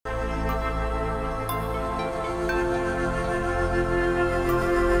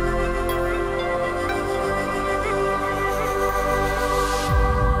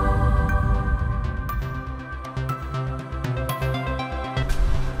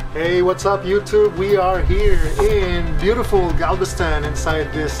Hey, what's up YouTube? We are here in beautiful Galveston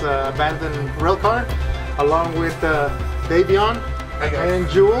inside this abandoned railcar along with Davion and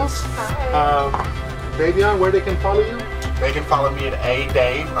Jules. Davion, where they can follow you? They can follow me at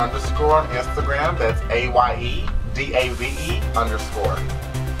 @adave_ on Instagram. That's AYEDAVE_.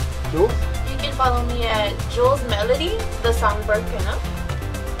 Jules? You can follow me at Jules Melody, the songbird pinner.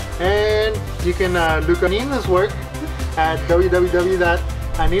 And you can look on Nina's work at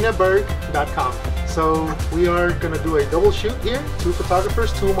www.aninaberg.com. So we are going to do a double shoot here, 2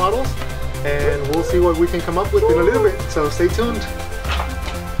 photographers, 2 models, and we'll see what we can come up with in a little bit. So stay tuned.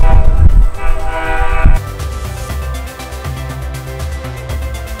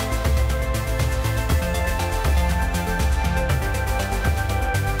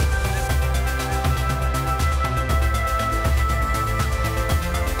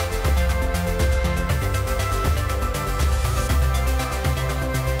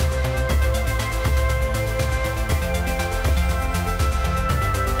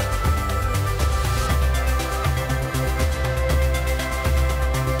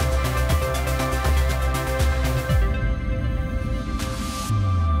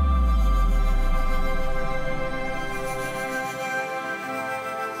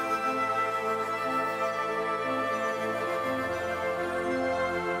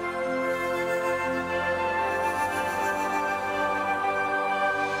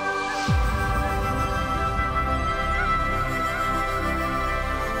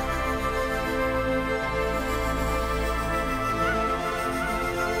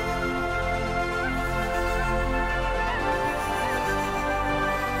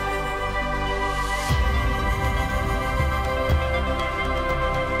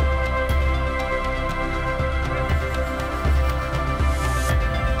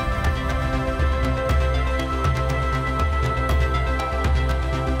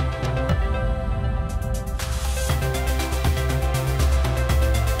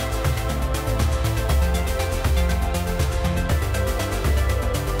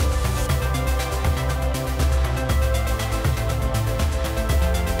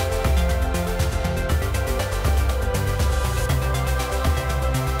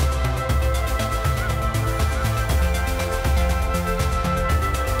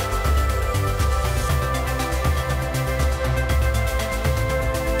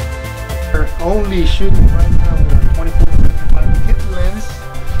 Only shooting right now with a 24-75 kit lens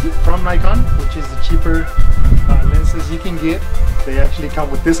from Nikon, which is the cheaper lenses you can get. They actually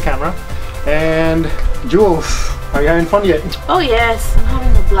come with this camera. And Jules, are you having fun yet? Oh yes, I'm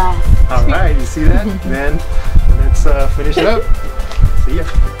having a blast. Alright, you see that? Then let's finish it up. See ya.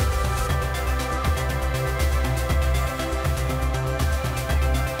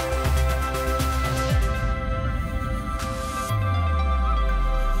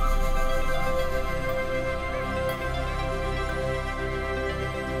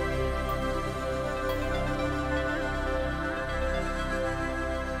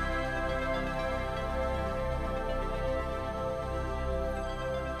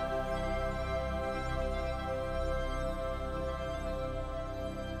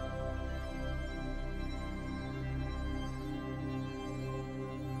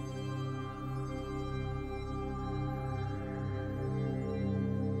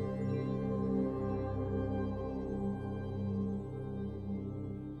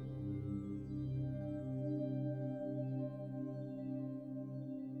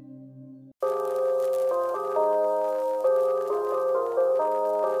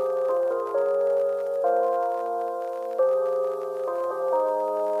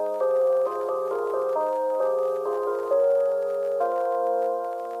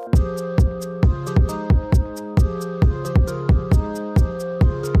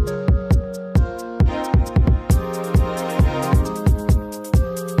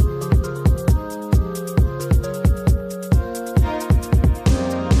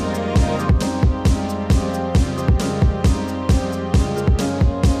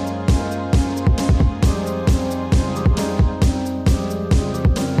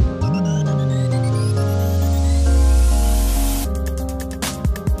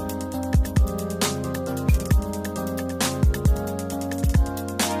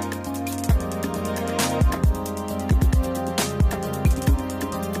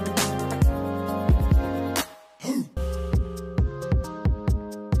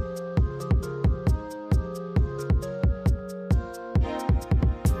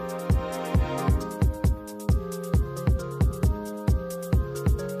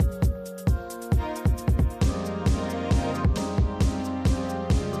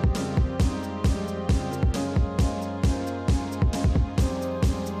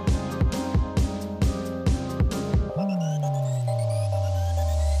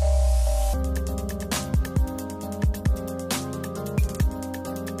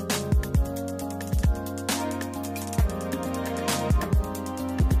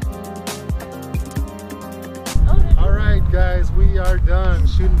 guys, we are done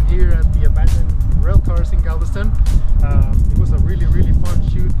shooting here at the abandoned rail cars in Galveston. It was a really fun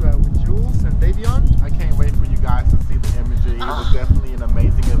shoot with Jules and Davion. I can't wait for you guys to see the imagery. It was definitely an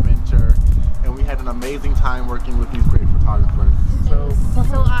amazing adventure, and we had an amazing time working with these great photographers. So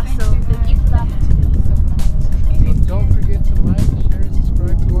awesome. Thank you for the opportunity so much. So don't forget to like, share, and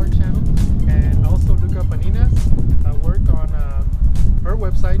subscribe to our channel, and also look up Anina's work on her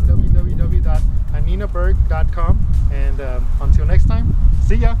website, www.aninaberg.com. And until next time,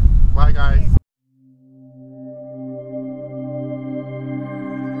 see ya. Bye guys.